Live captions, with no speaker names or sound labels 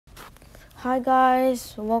Hi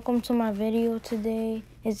guys, welcome to my video today.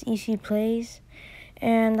 It's EC Plays,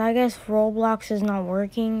 and I guess Roblox is not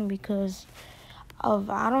working because of,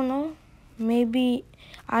 I don't know, maybe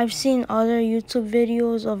I've seen other YouTube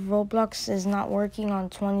videos of Roblox is not working on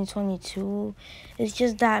 2022. It's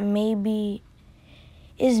just that maybe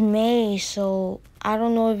it's May, so I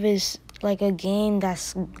don't know if it's like a game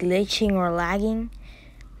that's glitching or lagging,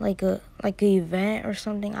 like a event or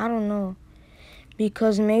something. I don't know.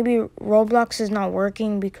 Because maybe Roblox is not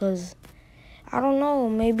working because I don't know,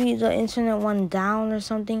 maybe the internet went down or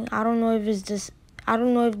something. I don't know if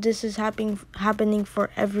this is happening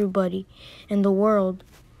for everybody in the world.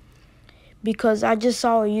 Because I just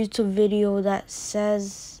saw a YouTube video that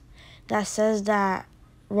says that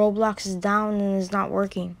Roblox is down and is not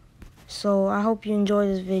working. So I hope you enjoy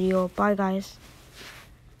this video. Bye guys.